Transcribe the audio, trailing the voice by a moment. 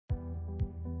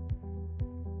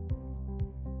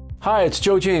Hi, it's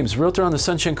Joe James, Realtor on the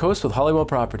Sunshine Coast with Holywell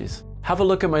Properties. Have a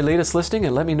look at my latest listing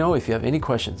and let me know if you have any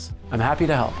questions. I'm happy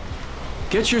to help.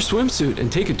 Get your swimsuit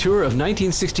and take a tour of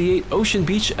 1968 Ocean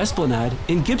Beach Esplanade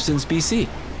in Gibsons, BC.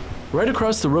 Right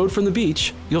across the road from the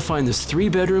beach, you'll find this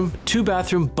 3-bedroom,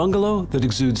 2-bathroom bungalow that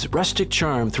exudes rustic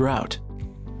charm throughout.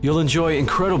 You'll enjoy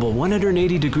incredible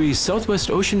 180-degree southwest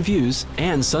ocean views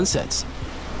and sunsets.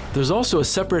 There's also a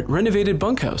separate renovated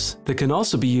bunkhouse that can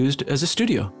also be used as a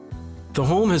studio. The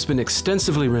home has been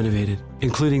extensively renovated,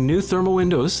 including new thermal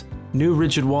windows, new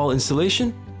rigid wall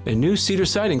insulation, and new cedar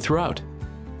siding throughout.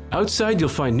 Outside, you'll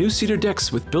find new cedar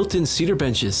decks with built-in cedar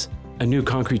benches, a new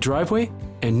concrete driveway,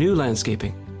 and new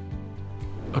landscaping.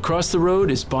 Across the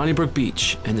road is Bonniebrook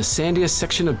Beach and the sandiest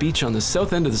section of beach on the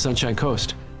south end of the Sunshine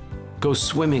Coast. Go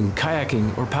swimming,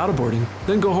 kayaking, or paddleboarding,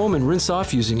 then go home and rinse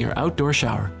off using your outdoor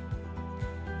shower.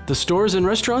 The stores and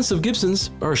restaurants of Gibsons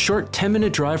are a short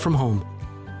 10-minute drive from home.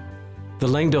 The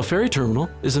Langdale ferry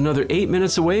terminal is another 8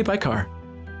 minutes away by car.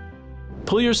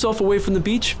 Pull yourself away from the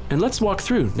beach and let's walk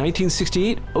through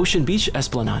 1968 Ocean Beach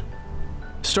Esplanade.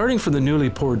 Starting from the newly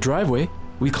poured driveway,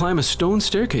 we climb a stone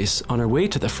staircase on our way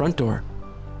to the front door.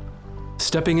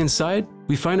 Stepping inside,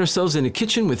 we find ourselves in a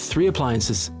kitchen with 3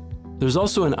 appliances. There's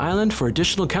also an island for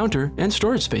additional counter and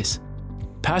storage space.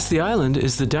 Past the island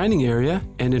is the dining area,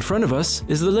 and in front of us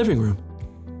is the living room.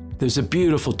 There's a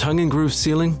beautiful tongue-and-groove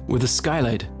ceiling with a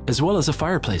skylight, as well as a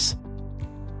fireplace.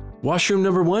 Washroom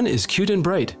number 1 is cute and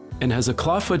bright, and has a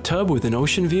clawfoot tub with an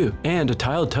ocean view and a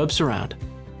tiled tub surround.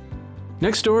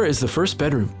 Next door is the first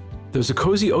bedroom. There's a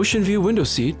cozy ocean view window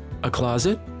seat, a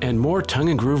closet, and more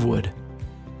tongue-and-groove wood.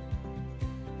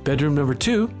 Bedroom number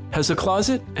 2 has a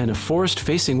closet and a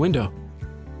forest-facing window.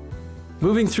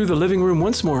 Moving through the living room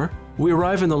once more, we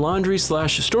arrive in the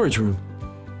laundry/storage room.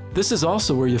 This is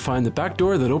also where you find the back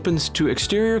door that opens to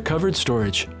exterior covered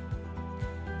storage.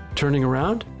 Turning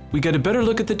around, we get a better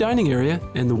look at the dining area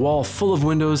and the wall full of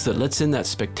windows that lets in that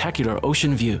spectacular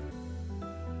ocean view.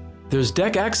 There's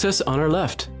deck access on our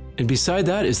left, and beside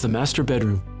that is the master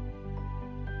bedroom.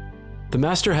 The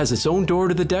master has its own door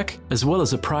to the deck, as well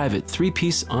as a private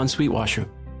 3-piece ensuite washroom.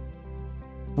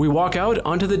 We walk out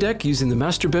onto the deck using the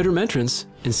master bedroom entrance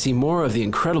and see more of the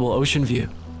incredible ocean view.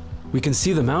 We can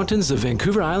see the mountains of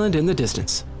Vancouver Island in the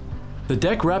distance. The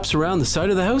deck wraps around the side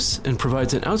of the house and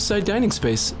provides an outside dining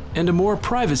space and a more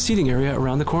private seating area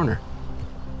around the corner.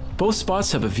 Both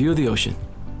spots have a view of the ocean.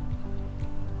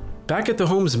 Back at the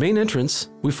home's main entrance,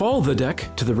 we follow the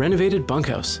deck to the renovated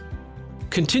bunkhouse.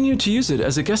 Continue to use it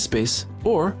as a guest space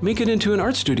or make it into an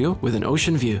art studio with an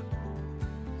ocean view.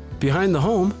 Behind the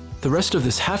home, the rest of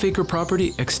this half-acre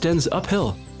property extends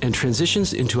uphill and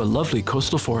transitions into a lovely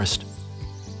coastal forest.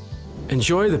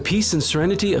 Enjoy the peace and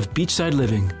serenity of beachside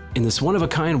living in this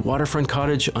one-of-a-kind waterfront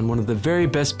cottage on one of the very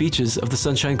best beaches of the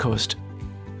Sunshine Coast.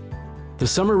 The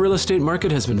summer real estate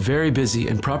market has been very busy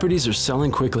and properties are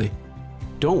selling quickly.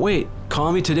 Don't wait,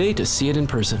 call me today to see it in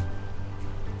person.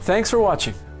 Thanks for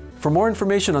watching. For more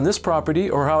information on this property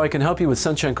or how I can help you with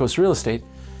Sunshine Coast real estate,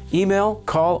 email,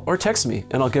 call, or text me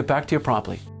and I'll get back to you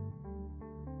promptly.